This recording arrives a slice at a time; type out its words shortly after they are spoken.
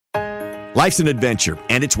Life's an adventure,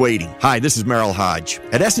 and it's waiting. Hi, this is Merrill Hodge.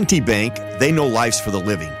 At S&T Bank, they know life's for the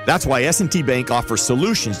living. That's why S&T Bank offers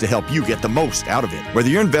solutions to help you get the most out of it. Whether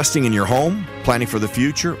you're investing in your home, planning for the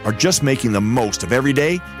future, or just making the most of every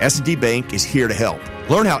day, S&T Bank is here to help.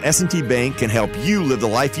 Learn how S&T Bank can help you live the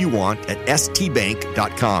life you want at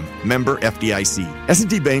stbank.com. Member FDIC.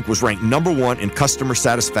 S&T Bank was ranked #1 in customer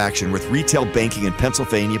satisfaction with retail banking in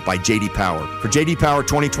Pennsylvania by J.D. Power. For J.D. Power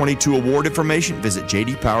 2022 award information, visit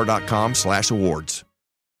jdpower.com/awards.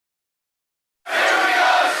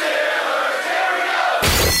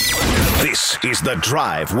 This is The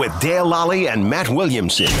Drive with Dale Lally and Matt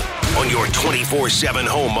Williamson on your 24/7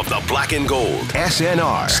 home of the black and gold.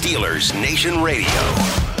 SNR, Steelers Nation Radio.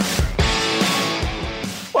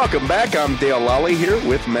 Welcome back. I'm Dale Lally here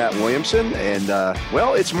with Matt Williamson. And,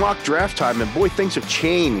 it's mock draft time. And, boy, things have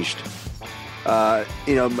changed.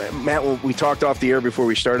 Matt, we talked off the air before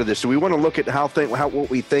we started this. So we want to look at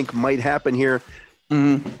what we think might happen here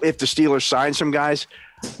if the Steelers sign some guys.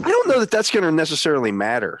 I don't know that that's going to necessarily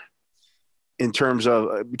matter. In terms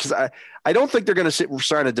of because I don't think they're going to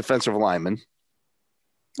sign a defensive lineman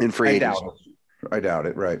in free agency. I doubt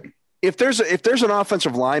it. Right. If there's an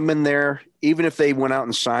offensive lineman there, even if they went out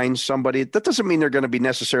and signed somebody, that doesn't mean they're going to be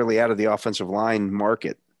necessarily out of the offensive line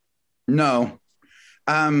market. No.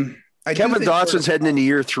 Kevin Dotson's heading into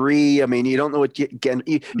year 3. I mean, you don't know what you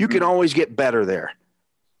can always get better there.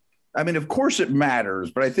 I mean, of course it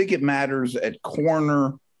matters, but I think it matters at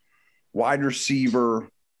corner, wide receiver,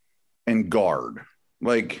 and guard.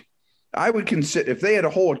 Like, I would consider if they had a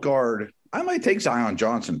hole at guard, I might take Zion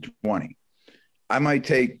Johnson at 20. I might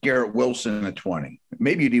take Garrett Wilson at 20.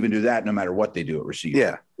 Maybe you'd even do that no matter what they do at receiver.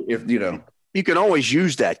 Yeah. If you can always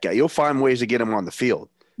use that guy. You'll find ways to get him on the field.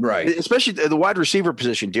 Right. Especially the wide receiver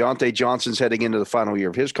position. Deontay Johnson's heading into the final year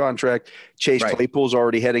of his contract. Chase Claypool's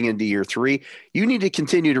already heading into year 3. You need to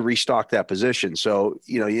continue to restock that position. So,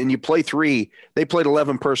 and you play 3. They played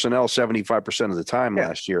 11 personnel 75% of the time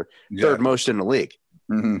last year, third most in the league.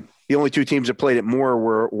 Mm-hmm. The only 2 teams that played it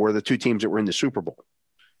more were the 2 teams that were in the Super Bowl.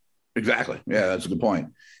 Exactly. Yeah, that's a good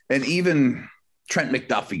point. And even Trent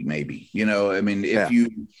McDuffie, maybe, if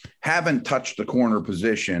you haven't touched the corner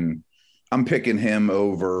position, I'm picking him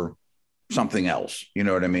over something else. You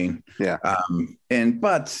know what I mean? Yeah.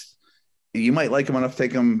 But you might like him enough to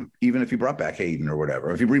take him, even if you brought back Hayden or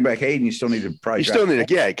whatever. If you bring back Hayden, you still need to probably.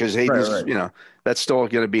 Because Hayden's, that's still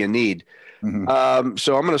going to be a need. Mm-hmm.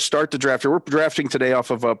 So I'm going to start the draft. We're drafting today off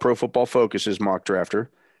of Pro Football Focus's mock drafter,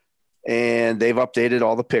 and they've updated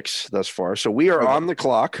all the picks thus far. So we are on the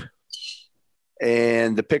clock,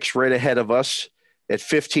 and the picks right ahead of us at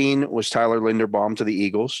 15 was Tyler Linderbaum to the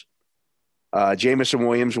Eagles. Jameson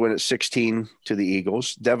Williams went at 16 to the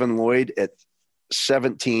Eagles. Devin Lloyd at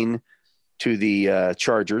 17 to the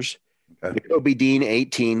Chargers. Kobe Dean,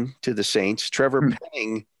 18 to the Saints. Trevor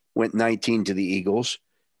Penning went 19 to the Eagles.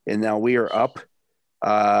 And now we are up.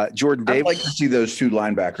 Jordan Davis. I'd like to see those 2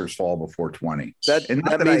 linebackers fall before 20.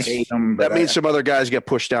 That means some other guys get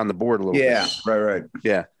pushed down the board a little bit. Yeah, right.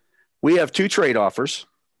 Yeah. We have 2 trade offers.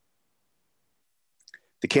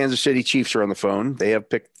 The Kansas City Chiefs are on the phone. They have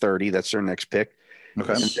picked 30. That's their next pick.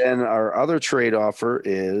 Okay. And then our other trade offer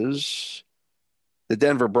is the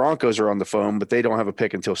Denver Broncos are on the phone, but they don't have a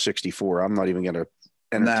pick until 64. I'm not even going to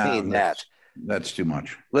entertain that. That's too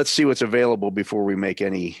much. Let's see what's available before we make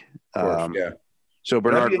any. So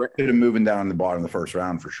Bernard could have moving down the bottom of the first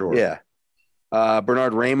round for sure. Yeah.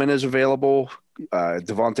 Bernard Raymond is available.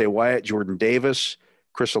 Devontae Wyatt, Jordan Davis,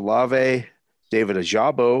 Chris Olave, David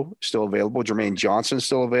Ajabo still available. Jermaine Johnson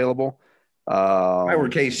still available. If I were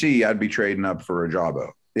KC, I'd be trading up for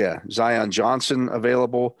Ajabo. Yeah. Zion Johnson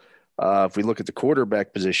available. If we look at the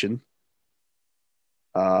quarterback position,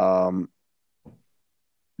 the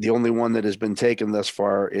only one that has been taken thus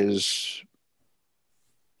far is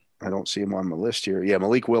I don't see him on the list here. Yeah,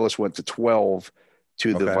 Malik Willis went to 12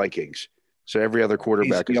 to the Vikings. So every other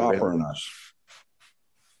quarterback is available.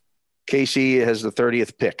 KC has the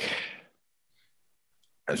 30th pick.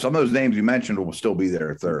 Some of those names you mentioned will still be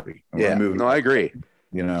there at 30. I agree.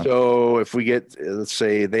 So if we get, let's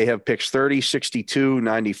say they have picks 30, 62,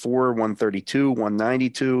 94, 132,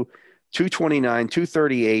 192, 229,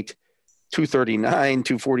 238, 239,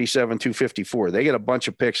 247, 254. They get a bunch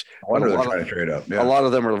of picks. I wonder they're trying to trade up. Yeah. A lot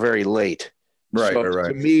of them are very late. Right.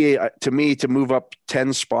 To me, to move up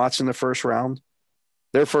 10 spots in the first round,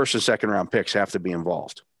 their first and second round picks have to be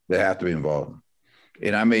involved. They have to be involved.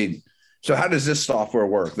 And so how does this software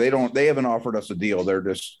work? They haven't offered us a deal.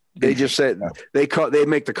 They just said they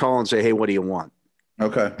make the call and say, hey, what do you want?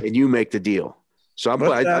 Okay. And you make the deal. So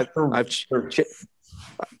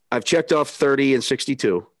I've checked off 30 and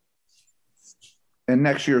 62. And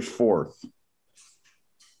next year's 4th.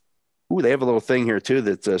 Ooh, they have a little thing here too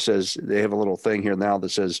that says they have a little thing here now that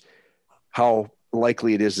says how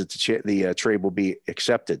likely it is that the trade will be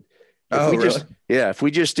accepted. If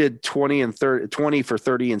we just did 20 and 30, 20 for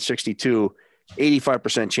 30 and 62,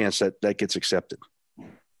 85% chance that gets accepted.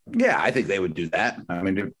 Yeah, I think they would do that. I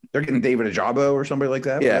mean, they're getting David Ajabo or somebody like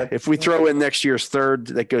that. Yeah, if we throw in next year's third,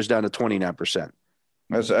 that goes down to 29%.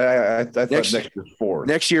 I thought next year's 4.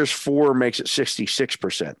 Next year's 4 makes it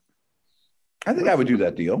 66%. I think I would do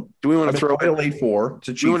that deal. Do we want to throw in late 4?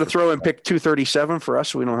 Do you want to throw in pick 237 for us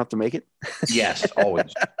so we don't have to make it? Yes,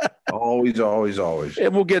 always. always.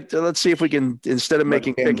 And we'll get, let's see if we can, instead of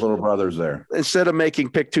making pick, little brothers there. Instead of making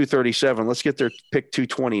pick 237, let's get their pick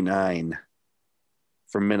 229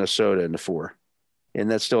 from Minnesota in the 4.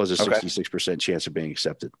 And that still has a 66% chance of being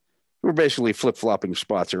accepted. We're basically flip-flopping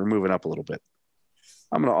spots and we're moving up a little bit.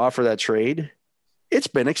 I'm going to offer that trade. It's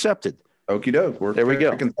been accepted. Okie doke. There we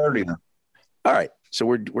go. Picking 30 now. All right. So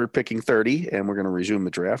we're picking 30 and we're going to resume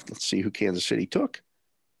the draft. Let's see who Kansas City took.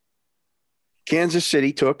 Kansas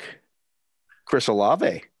City took Chris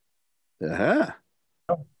Olave. Uh-huh.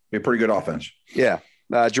 Be a pretty good offense. Yeah.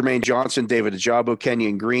 Jermaine Johnson, David Ajabo,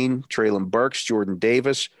 Kenyon Green, Traylon Burks, Jordan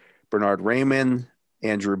Davis, Bernard Raymond,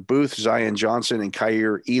 Andrew Booth, Zion Johnson, and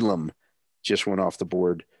Kaiir Elam just went off the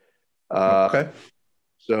board. Okay.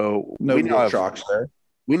 So no real shocks there.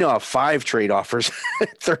 We now have 5 trade offers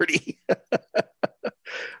at 30.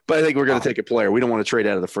 But I think we're going to take a player. We don't want to trade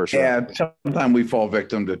out of the first round. Yeah, sometimes we fall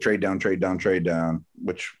victim to trade down,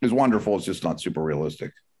 which is wonderful. It's just not super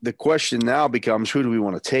realistic. The question now becomes, who do we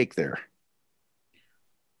want to take there?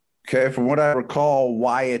 Okay, from what I recall,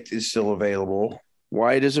 Wyatt is still available.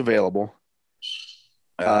 Wyatt is available.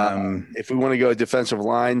 If we want to go defensive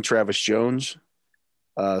line, Travis Jones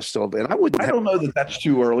still. And I don't know that that's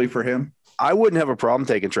too early for him. I wouldn't have a problem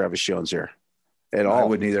taking Travis Jones here at all. I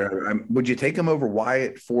wouldn't either. Would you take him over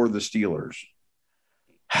Wyatt for the Steelers?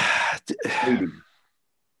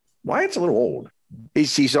 Wyatt's a little old.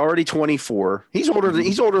 He's already 24. He's older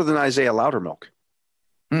than Isaiah Loudermilk.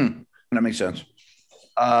 That makes sense.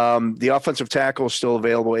 The offensive tackle is still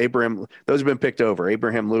available. Those have been picked over.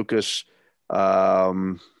 Abraham Lucas,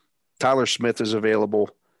 Tyler Smith is available.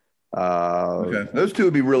 Okay. Those two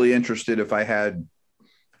would be really interested if I had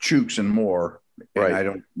Chooks and Moore. And right. I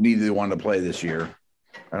don't neither one to play this year.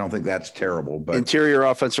 I don't think that's terrible. But interior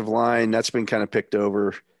offensive line, that's been kind of picked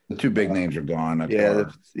over. The 2 big names are gone.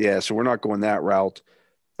 Yeah. So we're not going that route.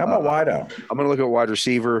 How about wideout? I'm going to look at wide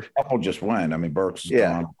receiver. A couple just went. I mean, Burks is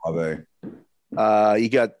gone. You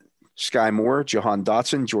got Sky Moore, Jahan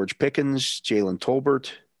Dotson, George Pickens, Jalen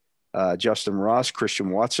Tolbert, Justin Ross, Christian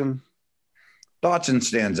Watson. Dotson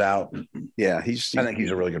stands out. Yeah, I think he's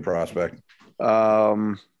a really good prospect.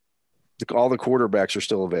 All the quarterbacks are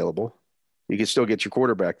still available. You can still get your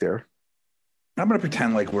quarterback there. I'm going to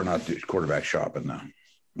pretend like we're not quarterback shopping now.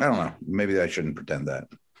 I don't know. Maybe I shouldn't pretend that.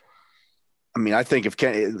 I mean, I think if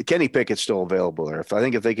Kenny Pickett's still available there, if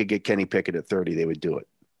they could get Kenny Pickett at 30, they would do it.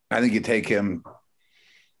 I think you take him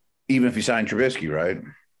even if you sign Trubisky, right?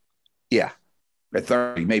 Yeah. At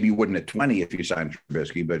 30, maybe you wouldn't at 20 if you signed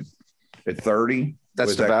Trubisky, but at 30,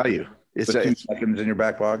 that's the value. It's 2 seconds in your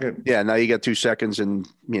back pocket. Yeah. Now you got 2 seconds and,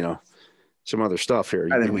 some other stuff here.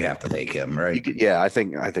 I think we have to take him, right? I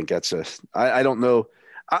think that's I don't know.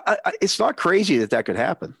 It's not crazy that could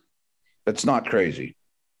happen. It's not crazy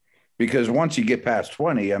because once you get past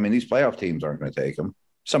 20, I mean, these playoff teams aren't going to take him.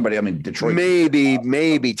 Detroit.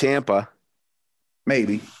 Maybe Tampa.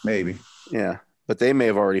 Maybe. Yeah. But they may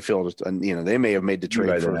have already filled it. And, they may have made the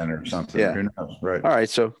trade for or something. Yeah. Who knows? Right. All right.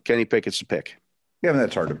 So Kenny Pickett's the pick. Yeah,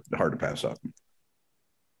 that's hard to pass up.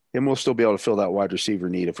 And we'll still be able to fill that wide receiver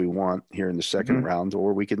need if we want here in the second round,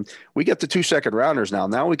 or we get the 2 second rounders now.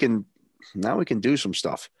 Now we can do some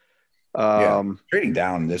stuff. Trading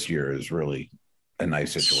down this year is really a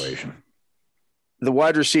nice situation. The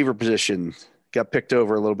wide receiver position got picked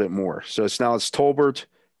over a little bit more. So it's Tolbert,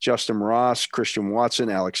 Justin Ross, Christian Watson,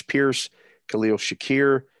 Alex Pierce, Khalil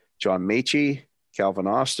Shakir, John Mechie, Calvin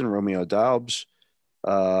Austin, Romeo Doubs.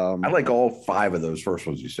 I like all 5 of those first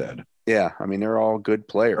ones you said. Yeah, I mean, they're all good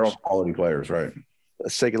players. They're all quality players, right?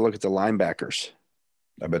 Let's take a look at the linebackers.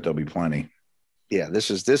 I bet there'll be plenty. Yeah, this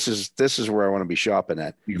is where I want to be shopping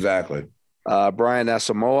at. Exactly. Brian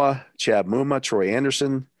Asamoah, Chad Muma, Troy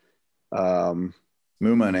Anderson. Muma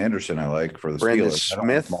and Anderson I like for the Brandon Steelers.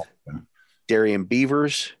 Smith, Darian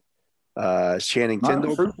Beavers, Channing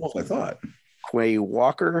Tindall. I thought. Quay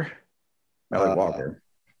Walker. I like Walker.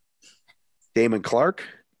 Damon Clark.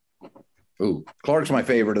 Ooh, Clark's my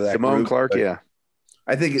favorite of that Damone group. Clark, yeah.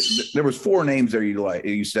 I think there was 4 names there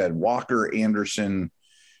you said Walker, Anderson,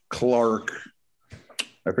 Clark.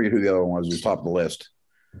 I forget who the other one was who's top of the list.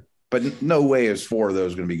 But no way is 4 of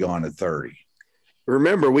those going to be gone at 30.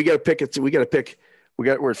 Remember, we got to pick it.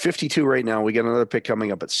 We're at 52 right now. We got another pick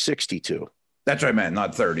coming up at 62. That's what I meant,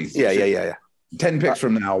 not 30. Yeah. 10 picks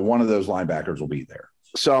from now, one of those linebackers will be there.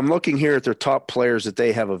 So I'm looking here at their top players that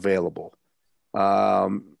they have available. They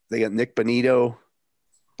got Nick Bonito,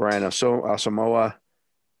 Brian Asamoah,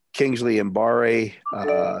 Kingsley Mbare,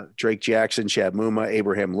 Drake Jackson, Chad Muma,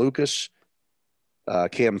 Abraham Lucas,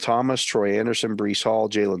 Cam Thomas, Troy Anderson, Breece Hall,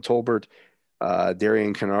 Jalen Tolbert,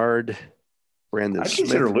 Darian Kennard, Brandon Smith. I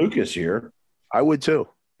consider Lucas here. I would too.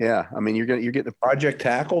 Yeah. I mean, you're getting a project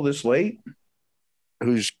tackle this late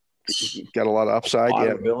who's got a lot of upside.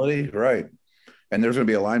 Yeah. Ability. Right. And there's going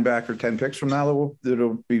to be a linebacker 10 picks from now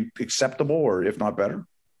that'll be acceptable or if not better.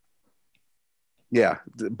 Yeah.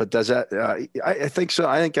 But does that, I think so.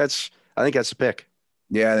 I think that's a pick.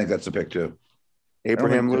 Yeah. I think that's a pick too.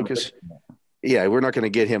 Abraham Lucas. Yeah. We're not going to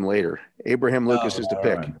get him later. Abraham Lucas is the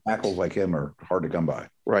pick. Right. Tackles like him are hard to come by.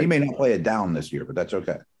 Right. He may not play it down this year, but that's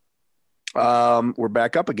okay. We're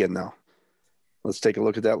back up again now. Let's take a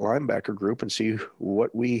look at that linebacker group and see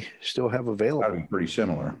what we still have available. That'd be pretty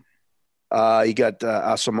similar. You got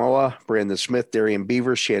Asamoah, Brandon Smith, Darian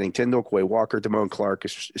Beavers, Channing Tindall, Quay Walker, Damone Clark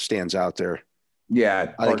stands out there.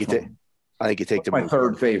 Yeah, I think you take my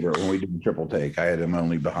third favorite when we did the triple take. I had him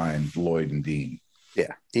only behind Lloyd and Dean.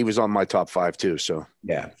 Yeah, he was on my top 5 too. So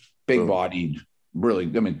yeah, big bodied, really.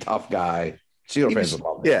 I mean, tough guy. Steeler fans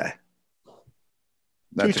love him. Yeah,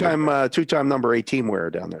 two-time number 18 wearer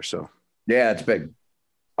down there. So yeah, it's big.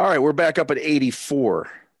 All right, we're back up at 84.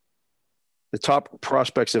 The top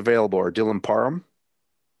prospects available are Dylan Parham,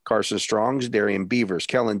 Carson Strongs, Darian Beavers,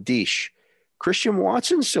 Kellen Diesch. Christian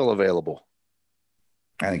Watson still available.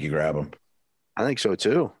 I think you grab him. I think so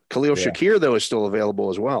too. Khalil Shakir, though, is still available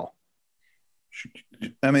as well.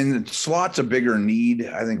 I mean, the slot's a bigger need.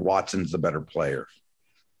 I think Watson's the better player.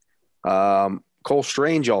 Cole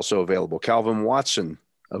Strange also available. Calvin Austin,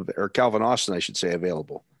 I should say,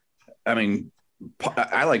 available. I mean,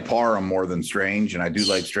 I like Parham more than Strange, and I do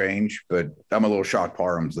like Strange, but I'm a little shocked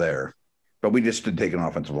Parham's there. But we just did take an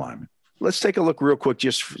offensive lineman. Let's take a look real quick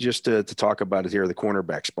just to talk about it here, the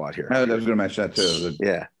cornerback spot here. I was going to mention that too.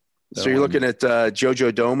 Yeah. So you're looking at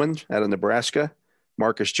JoJo Domann out of Nebraska,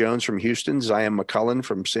 Marcus Jones from Houston, Zion McCullin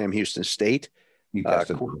from Sam Houston State. He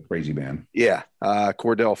tested crazy man. Yeah.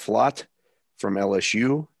 Cordell Flott from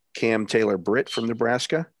LSU, Cam Taylor Britt from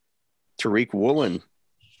Nebraska, Tariq Woolen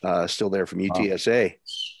still there from UTSA,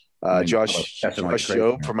 Josh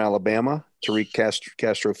Jobe from Alabama, Tariq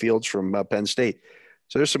Castro Fields from Penn State.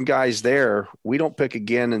 So there's some guys there. We don't pick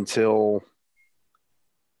again until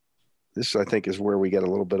this, I think, is where we get a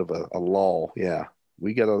little bit of a lull. Yeah.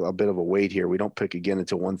 We got a bit of a wait here. We don't pick again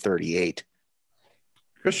until 138.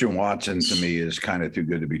 Christian Watson to me is kind of too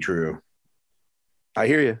good to be true. I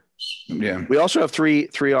hear you. Yeah. We also have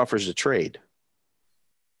three offers to trade.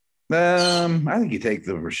 I think you take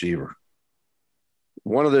the receiver.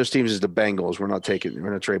 One of those teams is the Bengals. We're not trading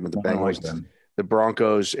with the Bengals, the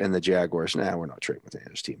Broncos, and the Jaguars. Nah, we're not trading with any of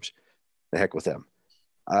those teams. The heck with them.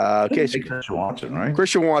 Okay. So Christian Watson, right?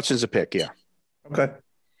 Christian Watson's a pick. Yeah. Okay.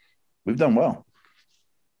 We've done well.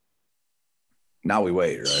 Now we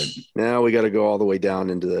wait, right? Now we got to go all the way down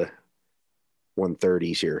into the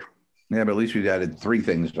 130s here. Yeah, but at least we've added 3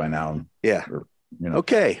 things by now. Yeah.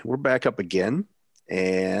 Okay. We're back up again.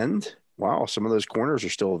 And wow, some of those corners are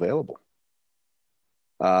still available.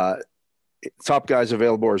 Top guys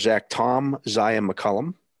available are Zach Tom, Zion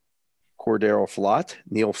McCullum, Cordero Flott,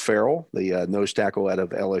 Neil Farrell, the nose tackle out of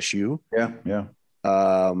LSU. Yeah.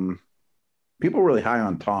 People are really high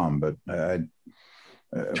on Tom, but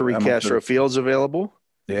Tariq Castro Fields available.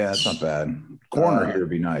 Yeah, that's not bad. Corner here would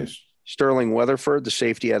be nice. Sterling Weatherford, the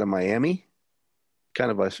safety out of Miami.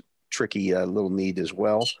 Kind of a tricky little need as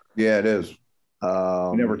well. Yeah, it is.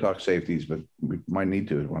 We never talk safeties, but we might need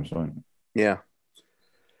to at one point. Yeah.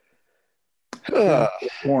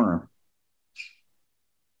 Corner.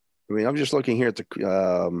 I mean, I'm just looking here at the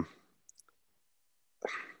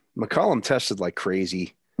McCollum tested like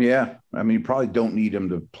crazy. Yeah. I mean, you probably don't need him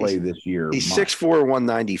to play this year. He's 6'4",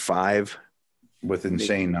 195. With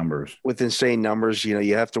insane numbers.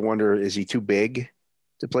 You have to wonder, is he too big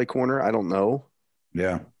to play corner? I don't know.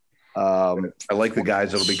 Yeah. I like the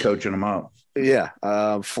guys that'll be coaching him up. Yeah.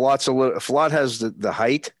 Flott has the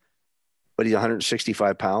height, but he's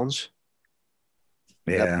 165 pounds.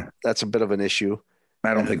 Yeah. That's a bit of an issue.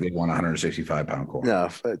 I don't think they want a 165-pound corner. No.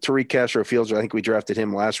 Tariq Castro Fields, I think we drafted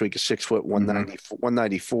him last week, is 6 foot,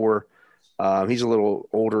 194. He's a little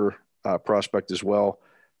older prospect as well.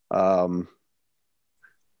 I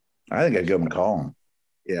think I'd go McCollum.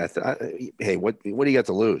 Yeah. Hey, what do you got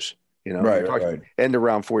to lose? Right. End of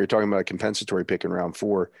round 4, you're talking about a compensatory pick in round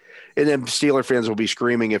 4. And then Steeler fans will be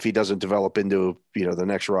screaming if he doesn't develop into, the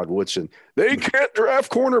next Rod Woodson. They can't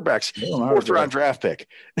draft cornerbacks. 4th round draft pick.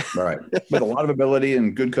 Right. With a lot of ability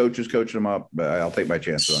and good coaches coaching him up. But I'll take my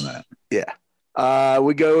chances on that. Yeah.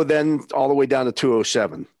 We go then all the way down to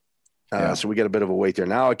 207. So we get a bit of a wait there.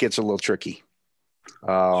 Now it gets a little tricky.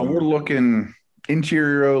 So we're looking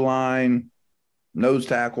interior O-line, nose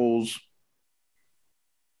tackles,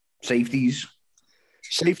 safeties.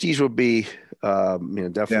 Safeties would be,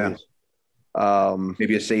 definitely. Yeah.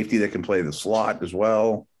 Maybe a safety that can play the slot as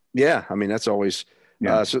well. Yeah, I mean, that's always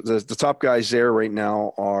so the top guys there right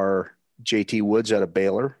now are JT Woods out of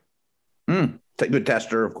Baylor. Good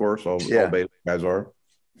tester, of course. All Baylor guys are.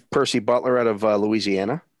 Percy Butler out of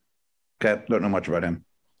Louisiana. Okay, don't know much about him.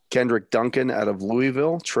 Kendrick Duncan out of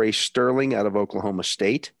Louisville. Trey Sterling out of Oklahoma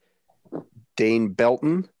State. Dane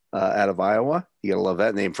Belton out of Iowa. You got to love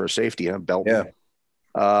that name for a safety, huh? Belton. Yeah.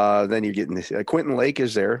 Then you're getting Quentin Lake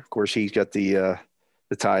is there. Of course, he's got the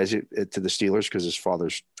ties to the Steelers because his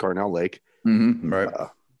father's Carnell Lake. Mm-hmm, right.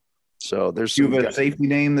 So there's you have a safety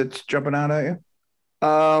name that's jumping out at you?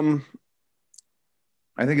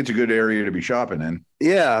 I think it's a good area to be shopping in.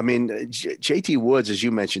 Yeah, I mean, JT Woods, as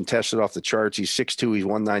you mentioned, tested off the charts. He's 6'2", he's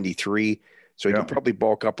 193, so he could probably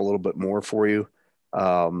bulk up a little bit more for you.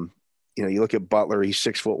 You look at Butler, he's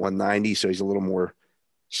 6 foot 190, so he's a little more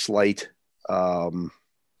slight.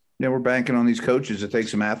 We're banking on these coaches to take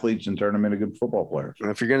some athletes and turn them into good football players.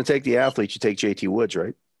 And if you're going to take the athletes, you take JT Woods,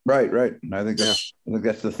 right? Right. I think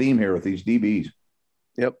that's the theme here with these DBs.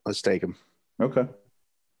 Yep, let's take him. Okay.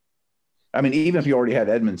 I mean, even if you already had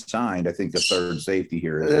Edmonds signed, I think the third safety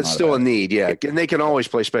here is still a need, yeah. And they can always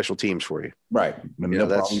play special teams for you. Right. I mean, they'll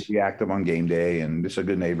probably be active on game day, and it's a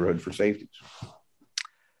good neighborhood for safeties.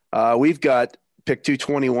 We've got pick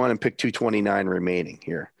 221 and pick 229 remaining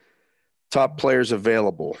here. Top players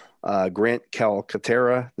available. Grant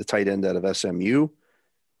Calcaterra, the tight end out of SMU.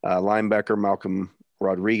 Linebacker Malcolm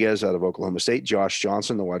Rodriguez out of Oklahoma State. Josh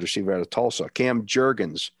Johnson, the wide receiver out of Tulsa. Cam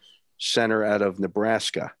Jurgens, center out of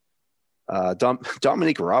Nebraska.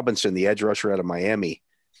 Dominique Robinson, the edge rusher out of Miami,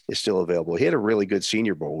 is still available. He had a really good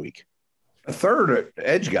Senior Bowl week. A third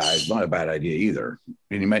edge guy is not a bad idea either.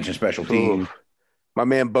 And you mentioned special teams. My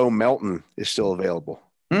man Bo Melton is still available.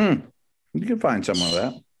 You can find someone of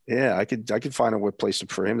that. Yeah, I could find a place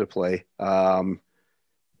for him to play. You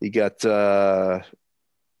got the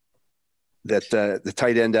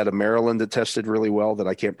tight end out of Maryland that tested really well. That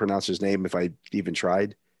I can't pronounce his name if I even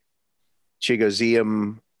tried.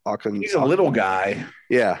 Chigozium. He's a little guy.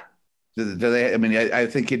 Yeah. I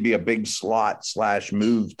think he'd be a big slot /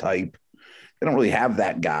 move type. They don't really have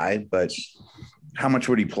that guy, but how much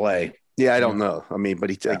would he play? Yeah, I don't know. I mean, but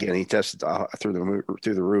he tested through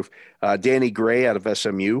the roof. Danny Gray out of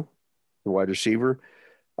SMU, the wide receiver.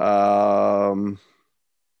 Luke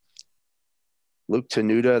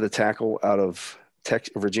Tenuta, the tackle out of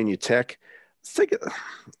Virginia Tech. I'm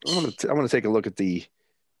going to take a look at the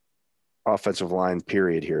offensive line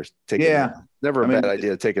period here. Never a bad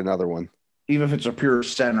idea to take another one. Even if it's a pure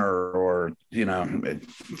center or,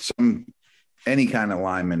 any kind of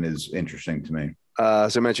lineman is interesting to me.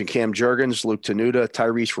 As I mentioned, Cam Jurgens, Luke Tenuta,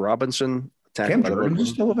 Tyrese Robinson. Cam Jurgens is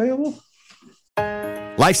still available?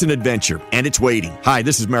 Life's an adventure, and it's waiting. Hi,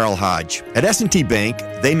 this is Merrill Hodge. At S&T Bank,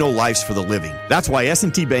 they know life's for the living. That's why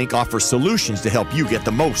S&T Bank offers solutions to help you get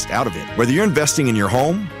the most out of it. Whether you're investing in your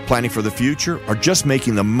home, planning for the future, or just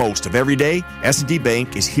making the most of every day, S&T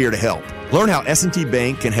Bank is here to help. Learn how S&T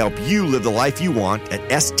Bank can help you live the life you want at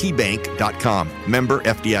stbank.com. Member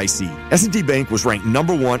FDIC. S&T Bank was ranked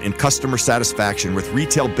 #1 in customer satisfaction with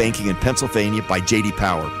retail banking in Pennsylvania by J.D.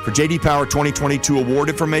 Power. For J.D. Power 2022 award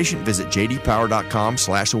information, visit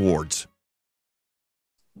jdpower.com/awards.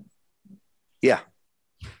 Yeah.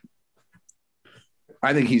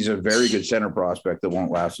 I think he's a very good center prospect that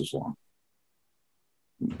won't last as long.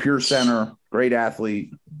 Pure center, great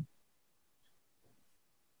athlete.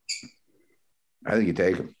 I think you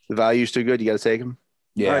take him. The value's too good. You got to take him.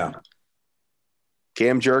 Yeah. Right.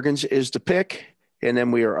 Cam Jurgens is the pick. And then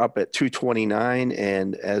we are up at 229.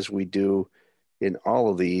 And as we do in all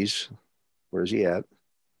of these, where's he at?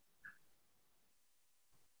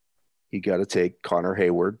 You got to take Connor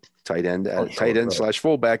Hayward, tight end /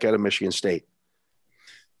 fullback out of Michigan State.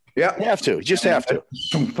 Yeah. You have to. You just have to.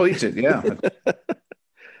 Complete it. Yeah.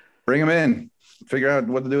 Bring him in. Figure out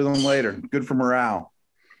what to do with him later. Good for morale.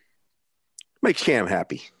 Makes Cam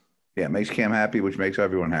happy. Yeah, it makes Cam happy, which makes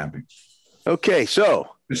everyone happy. Okay, so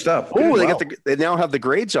good stuff. Oh, they now have the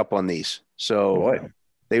grades up on these. So boy.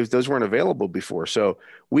 Those weren't available before. So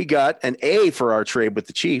we got an A for our trade with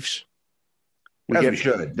the Chiefs. We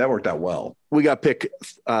should. That worked out well. We got pick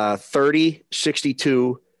 30,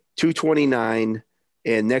 62, 229,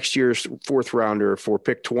 and next year's fourth rounder for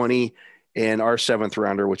pick 20 and our seventh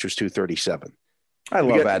rounder, which was 237. I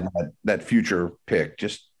love adding that future pick.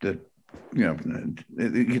 Just to,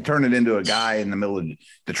 you turn it into a guy in the middle of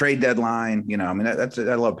the trade deadline. I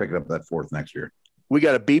love picking up that fourth next year. We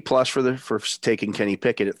got a B+ for taking Kenny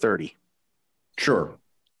Pickett at 30. Sure,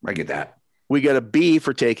 I get that. We got a B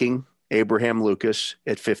for taking Abraham Lucas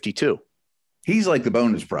at 52. He's like the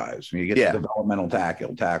bonus prize. You get the developmental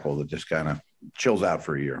tackle that just kind of chills out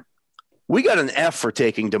for a year. We got an F for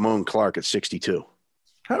taking Damone Clark at 62.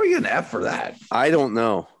 How do we get an F for that? I don't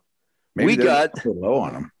know. Maybe we got low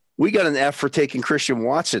on him. We got an F for taking Christian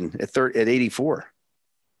Watson at 84.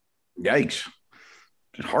 Yikes.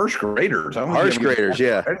 Harsh graders. Harsh graders,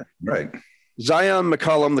 yeah. Right. Zion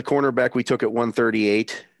McCollum, the cornerback we took at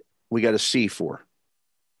 138, we got a C for.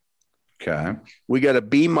 Okay. We got a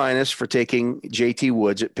B- for taking JT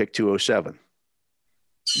Woods at pick 207.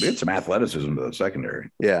 We had some athleticism to the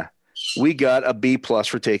secondary. Yeah. We got a B+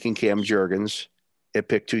 for taking Cam Jurgens at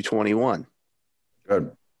pick 221.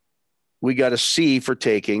 Good. We got a C for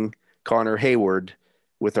taking Connor Hayward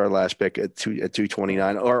with our last pick at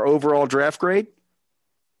 229. Our overall draft grade,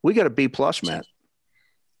 we got a B+, Matt.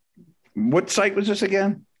 What site was this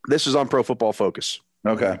again? This is on Pro Football Focus.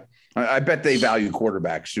 Okay. I bet they value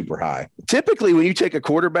quarterbacks super high. Typically, when you take a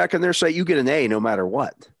quarterback on their site, you get an A no matter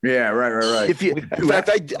what. Yeah, right. In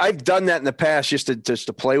fact, I've done that in the past just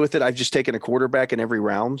to play with it. I've just taken a quarterback in every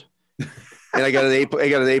round, and I got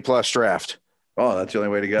an A+ draft. Oh, that's the only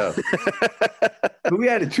way to go. We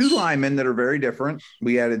added 2 linemen that are very different.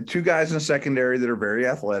 We added 2 guys in the secondary that are very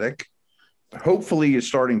athletic. Hopefully, a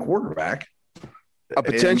starting quarterback. A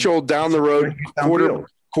potential down the road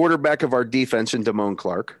quarterback of our defense in Damone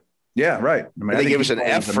Clark. Yeah, right. They give us an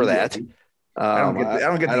F for that. I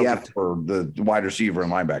don't get the F for the wide receiver and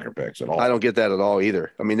linebacker picks at all. I don't get that at all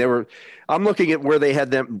either. I mean, I'm looking at where they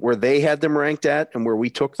had them ranked at and where we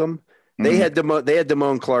took them. They had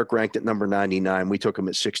Damone Clark ranked at number 99. We took him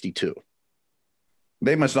at 62.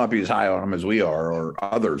 They must not be as high on him as we are or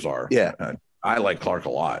others are. Yeah. I like Clark a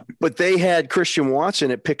lot. But they had Christian Watson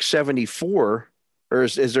at pick 74, or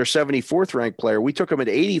is their 74th ranked player. We took him at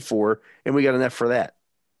 84, and we got an F for that.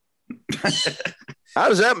 How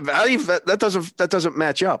does that doesn't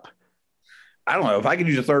match up? I don't know. If I could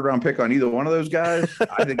use a 3rd round pick on either one of those guys,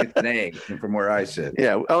 I think it's an A from where I sit.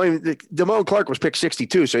 Yeah. I mean, Damone Clark was picked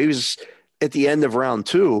 62, so he was at the end of round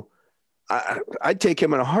 2. I'd take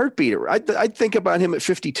him in a heartbeat. I'd think about him at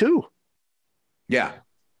 52. Yeah.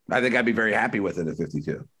 I think I'd be very happy with it at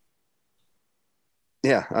 52.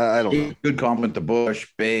 Yeah. I don't know. Good compliment to Bush,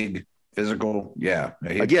 big, physical. Yeah.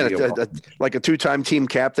 Again, like a 2-time team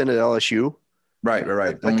captain at LSU. Right.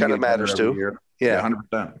 That kind of matters too. Yeah.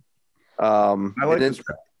 100%. I like this.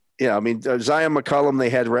 Yeah. I mean, Zion McCollum, they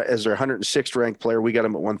had as their 106th ranked player. We got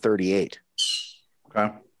him at 138.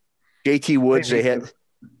 Okay. JT Woods, they had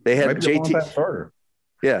JT.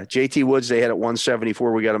 Yeah. JT Woods, they had at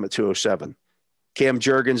 174. We got him at 207. Cam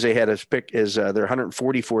Jurgens, they had as pick as their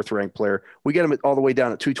 144th ranked player. We got him all the way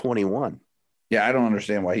down at 221. Yeah, I don't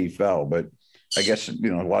understand why he fell, but I guess a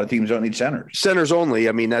lot of teams don't need centers. Centers only.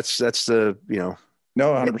 I mean, that's the No,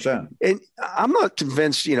 100%. And I'm not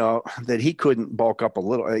convinced, that he couldn't bulk up a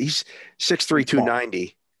little. He's 6'3",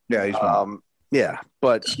 290. Yeah, he's yeah,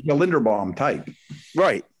 but a Linderbaum type.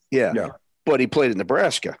 Right. Yeah. But he played in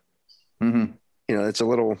Nebraska. Mm-hmm. It's a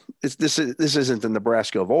little. This isn't the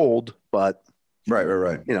Nebraska of old, but. Right.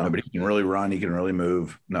 But he can really run. He can really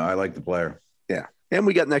move. No, I like the player. Yeah. And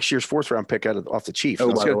we got next year's 4th round pick off the Chiefs. Oh,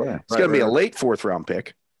 it's going to be a late 4th round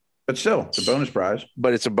pick. But still, it's a bonus prize.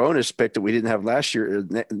 But it's a bonus pick that we didn't have last year,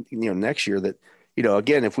 next year that,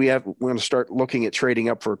 again, if we're going to start looking at trading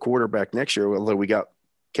up for a quarterback next year, although we got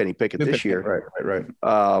Kenny Pickett this year. Right.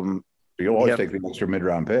 You'll always take the extra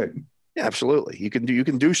mid-round pick. Yeah, absolutely. You can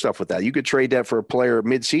do stuff with that. You could trade that for a player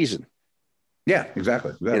mid-season. Yeah,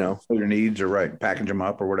 exactly. For your needs or package them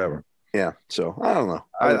up or whatever. Yeah. So I don't know.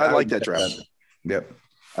 I like that draft. Yep.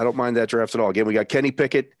 I don't mind that draft at all. Again, we got Kenny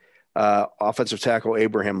Pickett, offensive tackle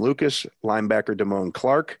Abraham Lucas, linebacker Damone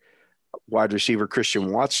Clark, wide receiver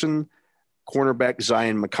Christian Watson, cornerback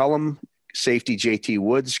Zion McCollum, safety JT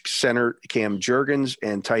Woods, center Cam Jurgens,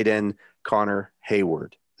 and tight end Connor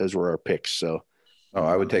Hayward. Those were our picks. So,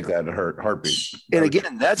 I would take that in a heartbeat. And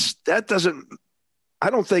again, that doesn't. I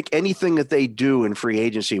don't think anything that they do in free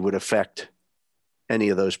agency would affect any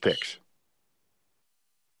of those picks.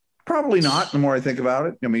 Probably not. The more I think about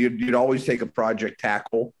it, I mean, you'd always take a project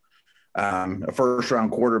tackle a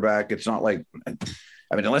first-round quarterback. It's not like,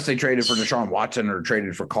 I mean, unless they traded for Deshaun Watson or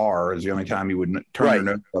traded for Carr is the only time you would turn your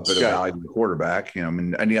nose up at a valuable quarterback. You know, I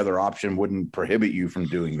mean, any other option wouldn't prohibit you from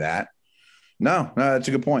doing that. No, that's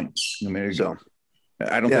a good point. I mean,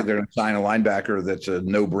 I don't think they're going to sign a linebacker that's a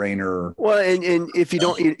no-brainer. Well, and if you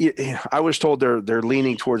don't, I was told they're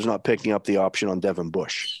leaning towards not picking up the option on Devin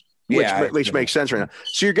Bush, which makes sense right now.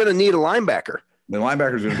 So you're going to need a linebacker. The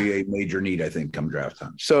linebacker is going to be a major need, I think, come draft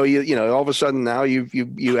time. So you know, all of a sudden now you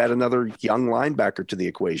add another young linebacker to the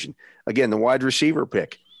equation. Again, the wide receiver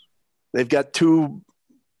pick. They've got two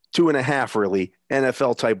and a half really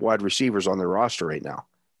NFL type wide receivers on their roster right now.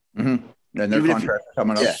 Mm-hmm. And their contracts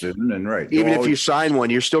coming up soon. And even if you sign one,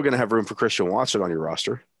 you're still going to have room for Christian Watson on your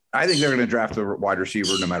roster. I think they're going to draft the wide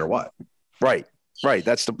receiver no matter what. Right.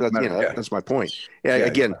 That's my point.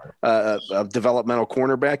 Again, a developmental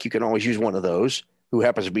cornerback, you can always use one of those who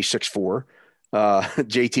happens to be 6'4".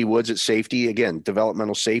 JT Woods at safety, again,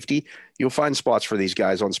 developmental safety. You'll find spots for these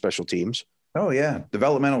guys on special teams. Oh yeah,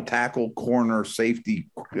 developmental tackle, corner, safety.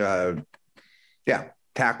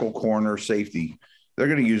 Tackle, corner, safety. They're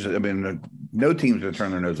going to use it. I mean, no team's going to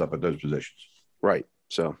turn their nose up at those positions. Right.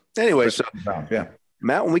 So anyway,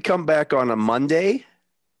 Matt, when we come back on a Monday,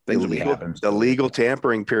 the legal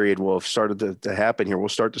tampering period will have started to happen here. We'll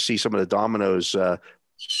start to see some of the dominoes,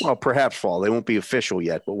 perhaps fall. They won't be official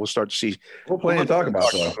yet, but we'll start to see. We'll plan to talk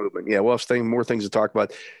about that. Yeah, we'll have more things to talk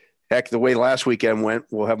about. Heck, the way last weekend went,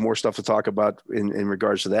 we'll have more stuff to talk about in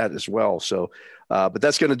regards to that as well. So, but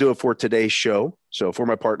that's going to do it for today's show. So for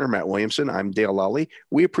my partner, Matt Williamson, I'm Dale Lally.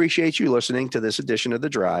 We appreciate you listening to this edition of The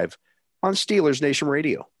Drive on Steelers Nation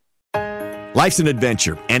Radio. Life's an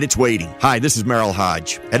adventure, and it's waiting. Hi, this is Merrill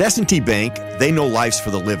Hodge. At S&T Bank, they know life's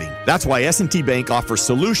for the living. That's why S&T Bank offers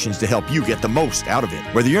solutions to help you get the most out of it.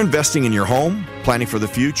 Whether you're investing in your home, planning for the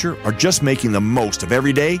future, or just making the most of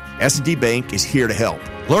every day, S&T Bank is here to help.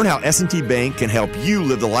 Learn how S&T Bank can help you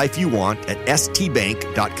live the life you want at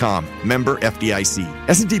stbank.com. Member FDIC.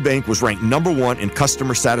 S&T Bank was ranked #1 in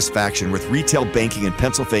customer satisfaction with retail banking in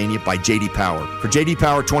Pennsylvania by J.D. Power. For J.D.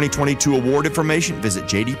 Power 2022 award information, visit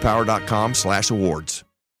jdpower.com/awards.